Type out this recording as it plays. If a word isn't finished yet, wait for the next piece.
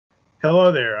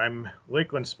Hello there. I'm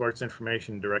Lakeland Sports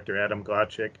Information Director Adam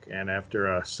Glotchick, and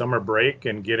after a summer break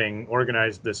and getting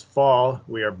organized this fall,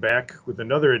 we are back with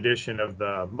another edition of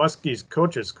the Muskies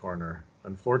Coaches Corner.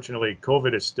 Unfortunately,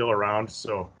 COVID is still around,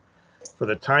 so for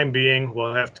the time being,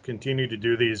 we'll have to continue to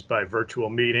do these by virtual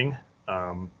meeting,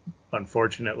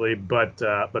 unfortunately. But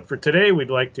for today, we'd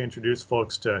like to introduce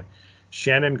folks to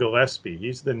Shannyn Gillespie.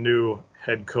 He's the new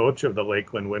head coach of the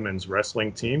Lakeland women's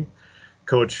wrestling team.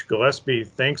 Coach Gillespie,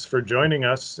 thanks for joining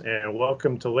us and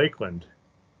welcome to Lakeland.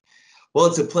 Well,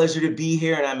 it's a pleasure to be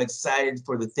here, and I'm excited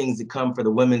for the things that come for the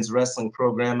women's wrestling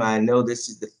program. I know this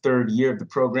is the third year of the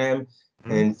program,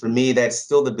 and for me, that's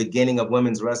still the beginning of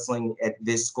women's wrestling at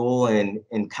this school. And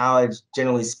in college,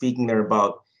 generally speaking, there are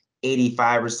about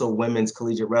 85 or so women's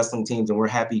collegiate wrestling teams, and we're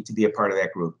happy to be a part of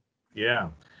that group. Yeah.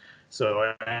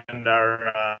 So, and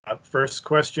our first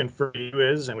question for you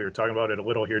is, and we were talking about it a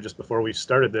little here just before we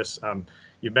started this,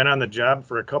 you've been on the job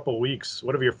for a couple weeks.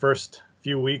 What have your first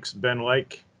few weeks been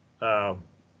like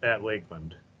at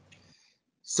Lakeland?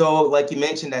 So, like you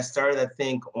mentioned, I started, I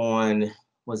think, on,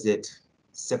 was it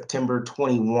September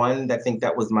 21? I think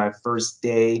that was my first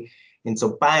day. And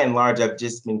so by and large, I've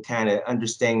just been kind of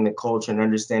understanding the culture and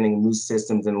understanding new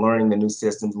systems and learning the new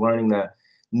systems, learning the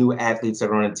new athletes that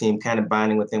are on the team, kind of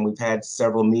bonding with them. We've had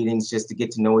several meetings just to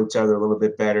get to know each other a little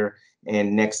bit better.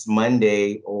 And next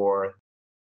Monday, or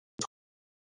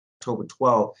October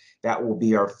 12th, that will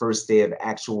be our first day of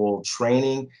actual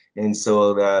training. And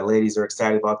so the ladies are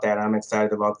excited about that. I'm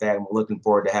excited about that. And we're looking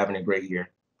forward to having a great year.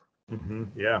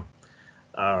 Yeah.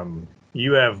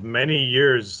 You have many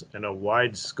years and a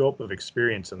wide scope of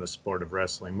experience in the sport of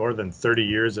wrestling, more than 30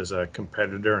 years as a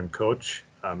competitor and coach,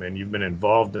 and you've been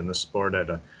involved in the sport at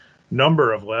a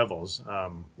number of levels.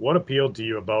 What appealed to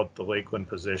you about the Lakeland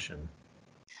position?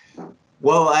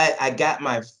 Well, I got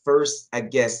my first, I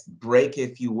guess, break,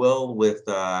 if you will, with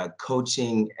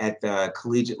coaching at the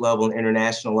collegiate level and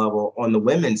international level on the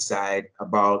women's side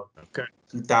about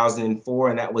 2004,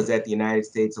 and that was at the United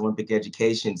States Olympic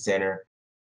Education Center.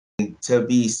 And to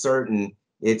be certain,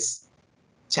 it's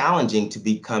challenging to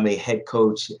become a head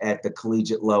coach at the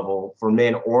collegiate level for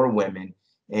men or women.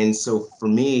 And so for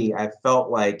me, I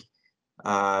felt like,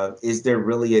 is there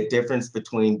really a difference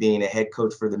between being a head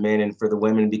coach for the men and for the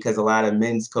women? Because a lot of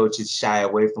men's coaches shy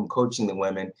away from coaching the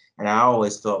women. And I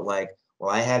always felt like,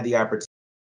 well, I had the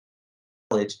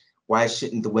opportunity. Why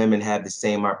shouldn't the women have the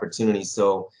same opportunity?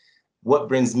 So what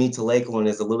brings me to Lakeland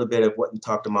is a little bit of what you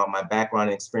talked about, my background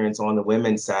and experience on the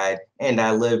women's side. And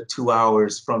I live 2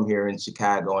 hours from here in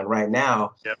Chicago. And right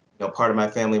now, part of my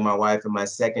family, my wife and my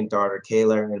second daughter,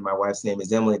 Kayla, and my wife's name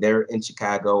is Emily, they're in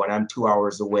Chicago, and I'm 2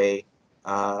 hours away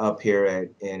up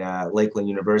here in Lakeland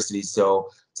University.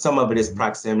 So some of it is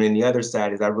proximity. And the other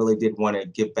side is I really did want to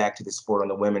give back to the sport on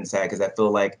the women's side because I feel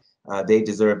like they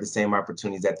deserve the same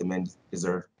opportunities that the men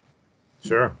deserve.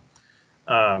 Sure.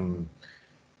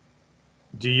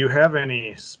 Do you have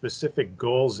any specific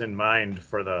goals in mind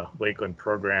for the Lakeland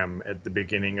program at the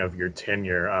beginning of your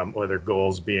tenure, whether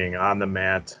goals being on the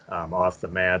mat, off the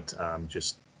mat,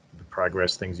 just the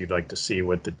progress, things you'd like to see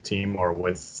with the team or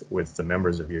with the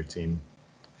members of your team?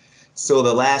 So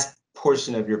the last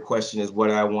portion of your question is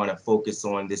what I want to focus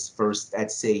on this first,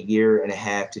 I'd say, year and a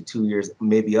half to 2 years,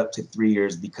 maybe up to 3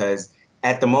 years, because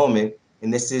at the moment,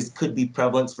 and could be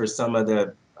prevalent for some of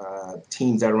the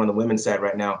teams that are on the women's side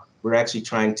right now, we're actually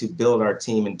trying to build our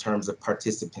team in terms of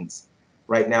participants.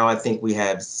 Right now, I think we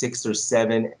have 6 or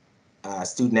 7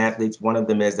 student athletes. One of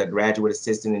them is a graduate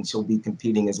assistant, and she'll be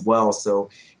competing as well. So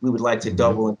we would like to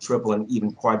double and triple and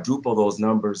even quadruple those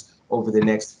numbers over the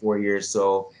next 4 years.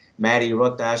 So Maddie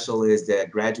Rothdaschel is the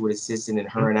graduate assistant, and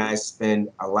her and I spend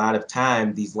a lot of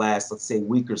time these last, let's say,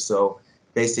 week or so,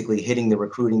 basically hitting the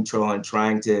recruiting trail and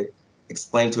trying to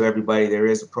explain to everybody there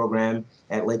is a program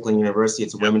at Lakeland University.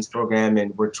 It's a women's program,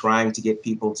 and we're trying to get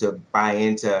people to buy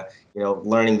into,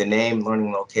 learning the name,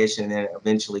 learning the location, and then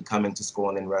eventually coming to school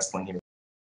and then wrestling here.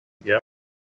 Yep.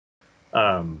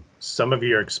 Some of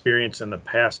your experience in the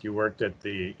past, you worked at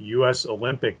the U.S.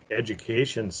 Olympic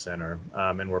Education Center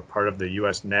and were part of the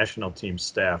U.S. national team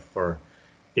staff for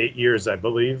 8 years, I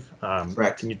believe.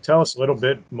 Correct. Can you tell us a little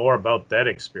bit more about that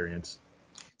experience?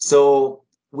 So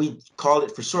we call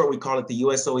it, for short, we call it the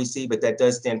USOEC, but that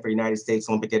does stand for United States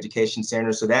Olympic Education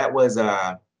Center. So that was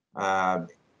kind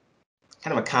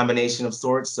of a combination of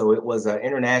sorts. So it was an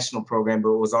international program, but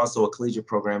it was also a collegiate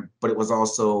program, but it was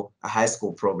also a high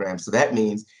school program. So that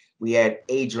means we had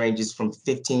age ranges from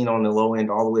 15 on the low end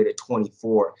all the way to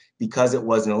 24. Because it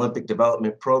was an Olympic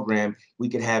development program, we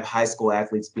could have high school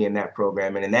athletes be in that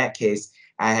program. And in that case,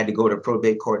 I had to go to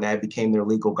probate court and I became their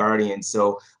legal guardian.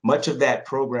 So much of that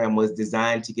program was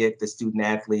designed to get the student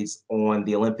athletes on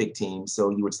the Olympic team. So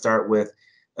you would start with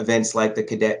events like the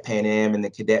Cadet Pan Am and the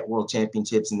Cadet World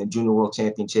Championships and the Junior World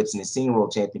Championships and the Senior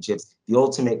World Championships. The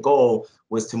ultimate goal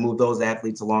was to move those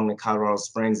athletes along to Colorado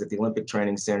Springs at the Olympic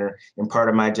Training Center. And part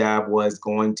of my job was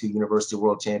going to University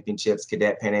World Championships,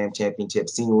 Cadet Pan Am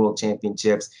Championships, Senior World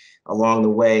Championships along the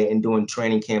way, and doing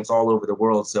training camps all over the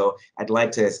world. So I'd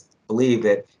like to believe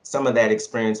that some of that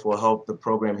experience will help the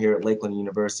program here at Lakeland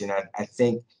University. And I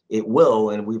think it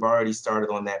will, and we've already started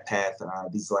on that path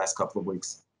these last couple of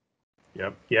weeks.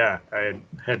 Yep. Yeah, I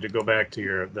had to go back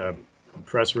to the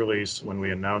press release when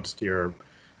we announced your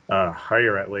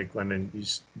hire at Lakeland,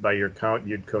 and by your count,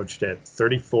 you'd coached at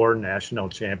 34 national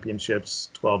championships,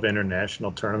 12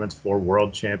 international tournaments, 4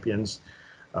 world champions,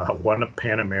 one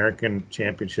Pan American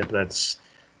championship. That's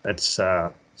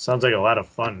sounds like a lot of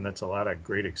fun. That's a lot of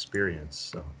great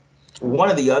experience. So. One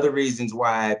of the other reasons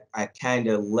why I kind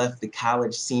of left the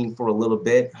college scene for a little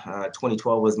bit,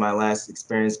 2012 was my last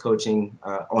experience coaching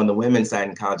on the women's side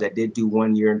in college. I did do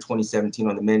 1 year in 2017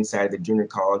 on the men's side of the junior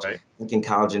college, Right. Lincoln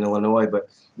College in Illinois. But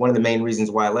one of the main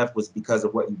reasons why I left was because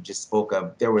of what you just spoke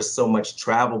of. There was so much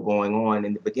travel going on.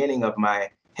 In the beginning of my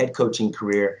head coaching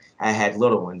career, I had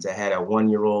little ones. I had a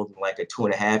 1-year-old, like a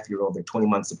 2.5-year-old. They're 20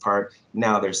 months apart.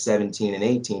 Now they're 17 and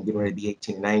 18, getting ready to be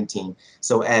 18 and 19.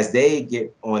 So as they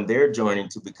get on their journey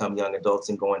to become young adults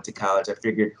and go into college, I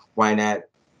figured why not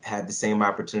have the same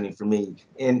opportunity for me.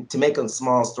 And to make a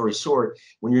small story short,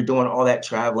 when you're doing all that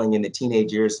traveling in the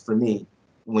teenage years, for me,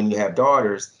 when you have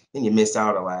daughters, then you miss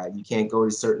out a lot. You can't go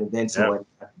to certain events and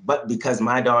whatnot. But because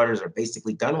my daughters are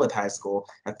basically done with high school,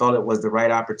 I thought it was the right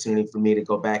opportunity for me to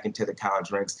go back into the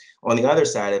college ranks. On the other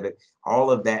side of it, all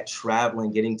of that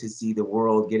traveling, getting to see the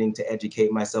world, getting to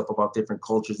educate myself about different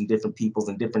cultures and different peoples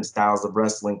and different styles of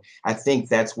wrestling, I think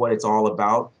that's what it's all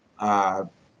about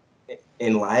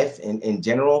in life and in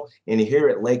general. And here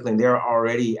at Lakeland, there are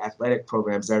already athletic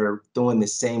programs that are doing the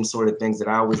same sort of things that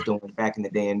I was doing back in the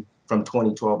day, and from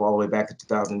 2012 all the way back to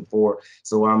 2004.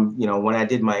 So when I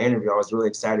did my interview, I was really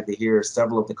excited to hear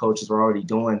several of the coaches were already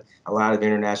doing a lot of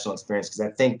international experience, because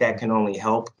I think that can only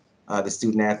help the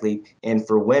student athlete. And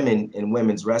for women in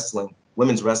women's wrestling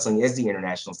is the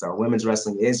international style. Women's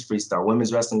wrestling is freestyle.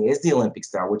 Women's wrestling is the Olympic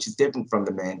style, which is different from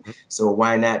the men. So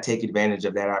why not take advantage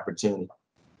of that opportunity?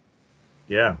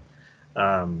 Yeah.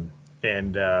 And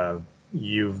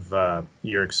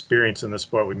your experience in the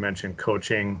sport, we mentioned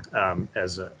coaching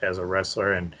as a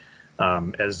wrestler, and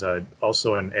as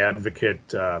also an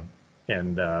advocate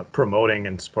and promoting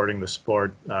and supporting the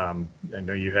sport. I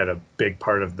know you had a big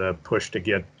part of the push to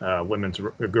get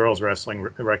girls wrestling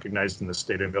recognized in the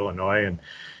state of Illinois, and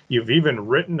you've even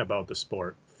written about the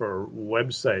sport for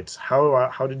websites.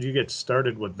 How did you get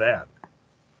started with that?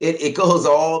 It goes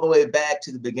all the way back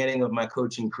to the beginning of my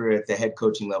coaching career at the head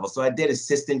coaching level. So I did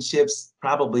assistantships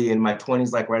probably in my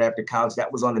 20s, like right after college.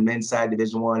 That was on the men's side,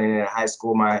 Division I, and in high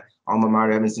school, my alma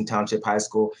mater, Evanston Township High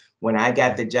School. When I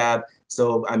got the job,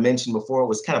 so I mentioned before, it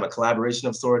was kind of a collaboration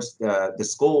of sorts. The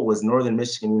school was Northern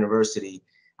Michigan University.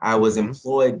 I was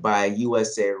employed by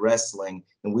USA Wrestling,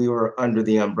 and we were under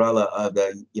the umbrella of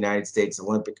the United States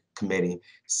Olympic Committee.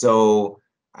 So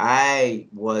I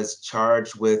was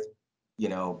charged with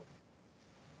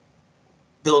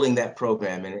building that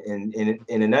program. And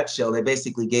in a nutshell, they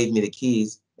basically gave me the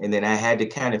keys, and then I had to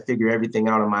kind of figure everything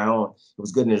out on my own. It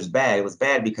was good and it was bad. It was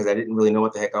bad because I didn't really know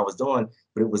what the heck I was doing,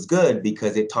 but it was good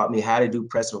because it taught me how to do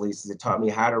press releases. It taught me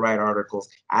how to write articles.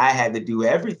 I had to do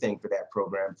everything for that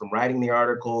program, from writing the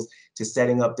articles to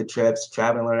setting up the trips,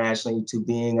 traveling internationally, to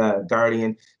being a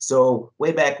guardian. So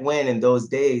way back when, in those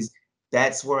days,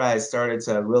 that's where I started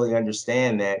to really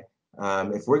understand that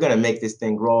if we're going to make this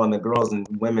thing grow on the girls and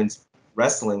women's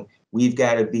wrestling, we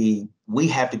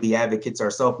have to be advocates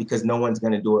ourselves, because no one's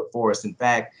going to do it for us. In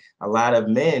fact, a lot of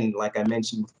men, like I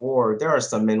mentioned before, there are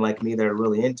some men like me that are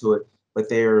really into it, but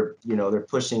they're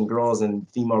pushing girls and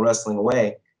female wrestling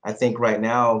away. I think right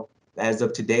now, as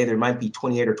of today, there might be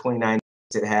 28 or 29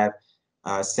 that have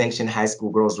sanctioned high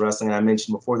school girls wrestling. And I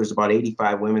mentioned before, there's about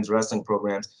 85 women's wrestling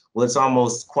programs. Well, it's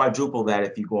almost quadruple that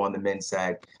if you go on the men's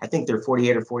side. I think there are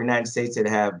 48 or 49 states that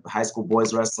have high school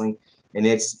boys wrestling, and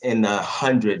it's in the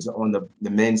hundreds on the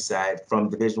men's side, from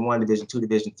Division I, Division II,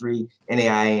 Division III,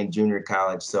 NAIA, and junior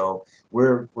college. So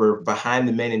we're behind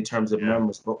the men in terms of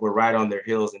numbers, but we're right on their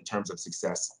heels in terms of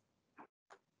success.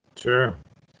 Sure.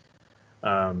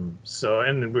 And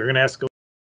we're going to ask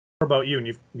about you,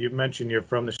 and you've mentioned you're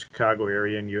from the Chicago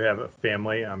area and you have a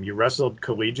family. You wrestled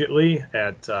collegiately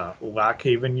at Lock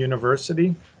Haven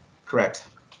University. Correct.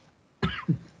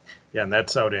 Yeah, and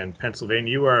that's out in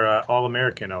Pennsylvania. You are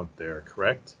All-American out there,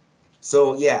 correct?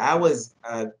 So yeah, I was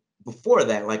before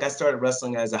that, like I started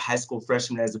wrestling as a high school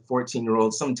freshman as a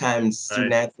 14-year-old. Sometimes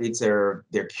student Right. athletes they're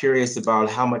curious about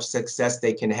how much success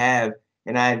they can have.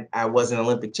 And I was an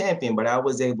Olympic champion, but I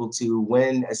was able to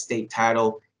win a state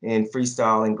title in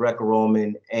freestyle and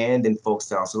Greco-Roman and in folk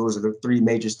style. So those are the three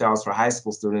major styles for high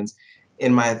school students.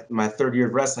 In my third year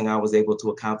of wrestling, I was able to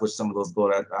accomplish some of those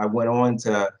goals. I went on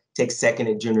to take second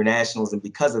at junior nationals, and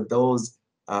because of those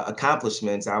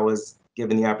accomplishments, I was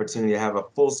given the opportunity to have a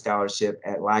full scholarship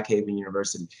at Lakeland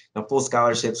University. Now, full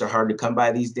scholarships are hard to come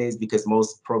by these days because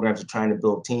most programs are trying to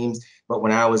build teams. But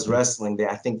when I was wrestling,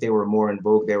 I think they were more in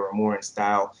vogue. They were more in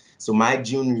style. So my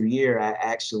junior year, I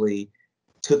actually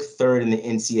took third in the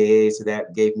NCAA, so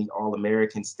that gave me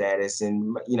All-American status.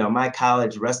 And my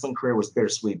college wrestling career was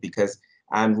bittersweet because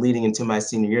I'm leading into my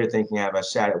senior year thinking I have a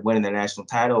shot at winning the national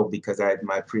title because I had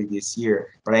my previous year,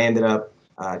 but I ended up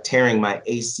tearing my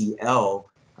ACL,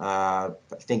 I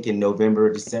think in November or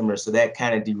December. So that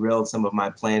kind of derailed some of my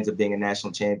plans of being a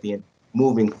national champion.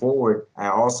 Moving forward, I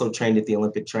also trained at the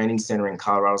Olympic Training Center in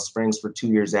Colorado Springs for 2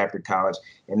 years after college.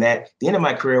 And the end of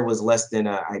my career was less than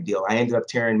ideal. I ended up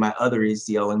tearing my other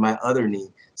ACL and my other knee.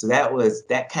 So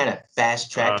that kind of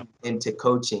fast tracked me into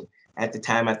coaching. At the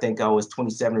time, I think I was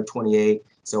 27 or 28.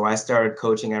 So I started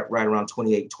coaching at right around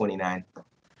 28, 29.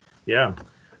 Yeah.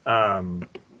 Um,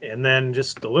 and then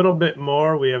just a little bit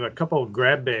more, we have a couple of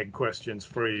grab bag questions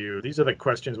for you. These are the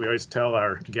questions we always tell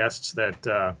our guests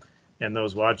that, and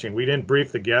those watching, we didn't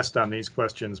brief the guest on these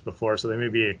questions before, so there may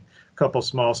be a couple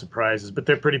small surprises, but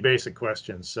they're pretty basic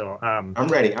questions. So I'm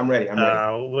ready. I'm ready. I'm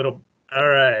ready. All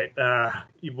right.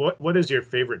 What is your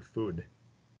favorite food?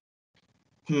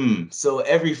 So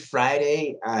every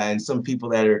Friday, and some people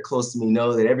that are close to me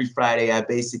know that every Friday I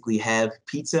basically have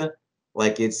pizza.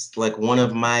 Like it's like one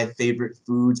of my favorite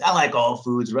foods. I like all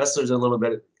foods. Wrestlers are a little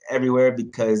bit everywhere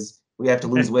because we have to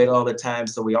lose weight all the time.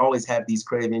 So we always have these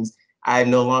cravings. I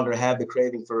no longer have the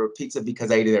craving for pizza because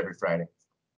I eat it every Friday.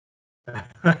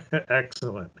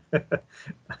 Excellent.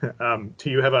 Do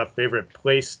you have a favorite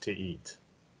place to eat?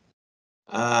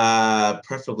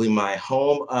 Preferably my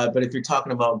home. But if you're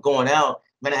talking about going out,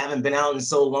 man, I haven't been out in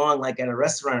so long, like at a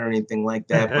restaurant or anything like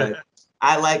that. But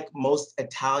I like most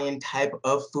Italian type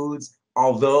of foods,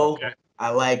 although Okay.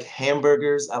 I like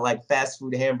hamburgers. I like fast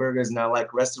food hamburgers and I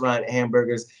like restaurant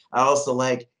hamburgers. I also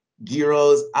like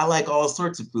gyros. I like all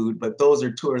sorts of food, but those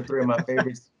are two or three of my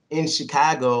favorites. In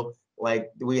Chicago,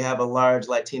 like we have a large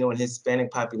Latino and Hispanic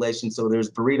population, so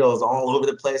there's burritos all over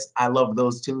the place. I love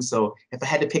those too. So if I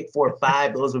had to pick 4 or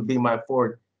 5, those would be my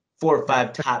four or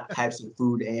five top types of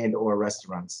food and or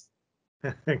restaurants.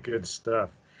 Good stuff.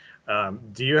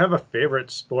 Do you have a favorite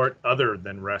sport other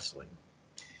than wrestling?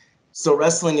 So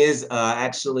wrestling is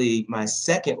actually my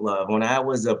second love. When I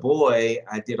was a boy,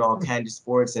 I did all kinds of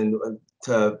sports, and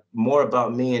to more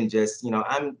about me and just,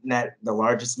 I'm not the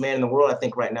largest man in the world. I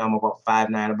think right now I'm about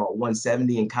 5'9", about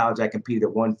 170. In college, I competed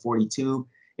at 142.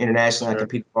 Internationally, I Sure.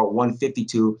 competed about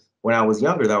 152. When I was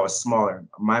younger, that was smaller.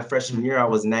 My freshman year, I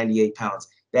was 98 pounds.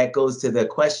 That goes to the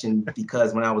question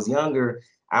because when I was younger,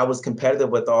 I was competitive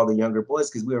with all the younger boys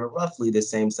because we were roughly the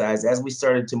same size. As we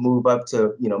started to move up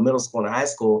to, middle school and high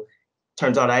school,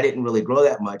 turns out I didn't really grow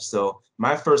that much. So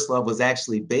my first love was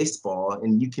actually baseball,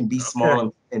 and you can be small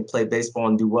Okay. and play baseball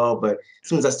and do well. But as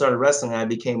soon as I started wrestling, I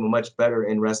became much better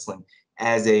in wrestling.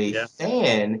 As a Yeah.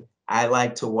 fan, I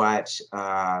like to watch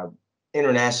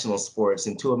international sports,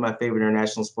 and two of my favorite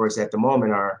international sports at the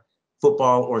moment are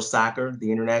football or soccer.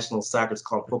 The international soccer is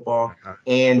called football,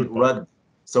 and Football. rugby.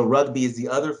 So rugby is the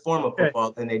other form of Okay.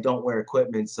 football, and they don't wear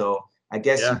equipment. So I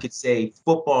guess you Yeah. could say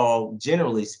football,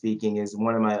 generally speaking, is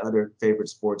one of my other favorite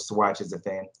sports to watch as a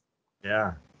fan.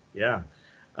 Yeah. Yeah.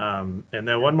 And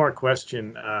then one more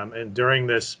question. And during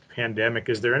this pandemic,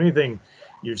 is there anything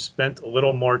you've spent a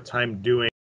little more time doing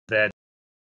that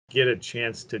get a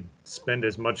chance to spend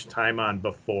as much time on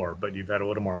before, but you've had a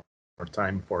little more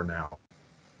time for now?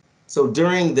 So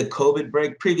during the COVID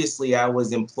break, previously I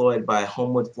was employed by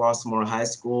Homewood Flossmoor High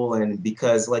School. And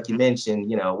because, like you mentioned,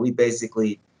 we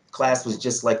basically, class was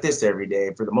just like this every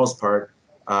day for the most part.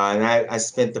 And I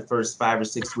spent the first 5 or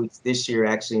 6 weeks this year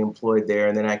actually employed there.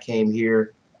 And then I came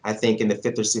here, I think, in the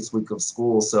fifth or sixth week of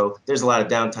school. So there's a lot of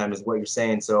downtime, is what you're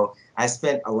saying. So I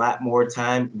spent a lot more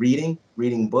time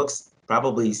reading books,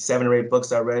 probably 7 or 8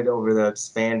 books I read over the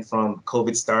span from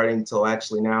COVID starting till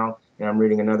actually now. And I'm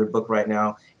reading another book right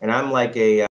now. And I'm like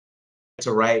to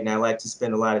write, and I like to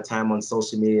spend a lot of time on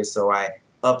social media. So I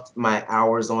upped my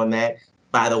hours on that.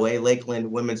 By the way, Lakeland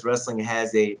Women's Wrestling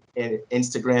has an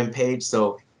Instagram page.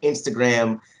 So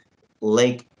Instagram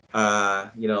Lake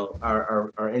our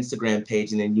Instagram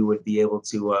page, and then you would be able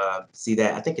to see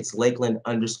that. I think it's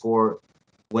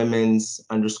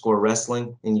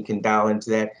Lakeland_women's_wrestling, and you can dial into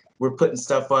that. We're putting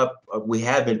stuff up. We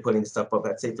have been putting stuff up,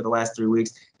 I'd say, for the last 3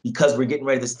 weeks, because we're getting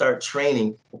ready to start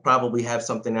training. We'll probably have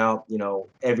something out,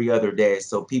 every other day,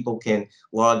 so people can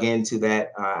log into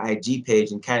that IG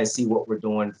page and kind of see what we're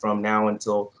doing from now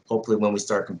until hopefully when we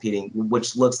start competing,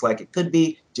 which looks like it could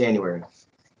be January.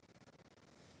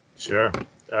 Sure.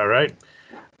 All right.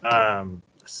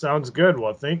 Sounds good.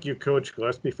 Well, thank you, Coach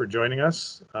Gillespie, for joining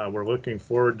us. We're looking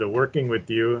forward to working with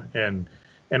you and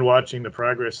watching the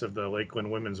progress of the Lakeland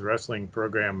women's wrestling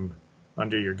program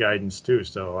under your guidance too.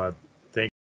 So thank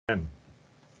you again.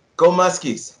 Go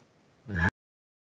Muskies.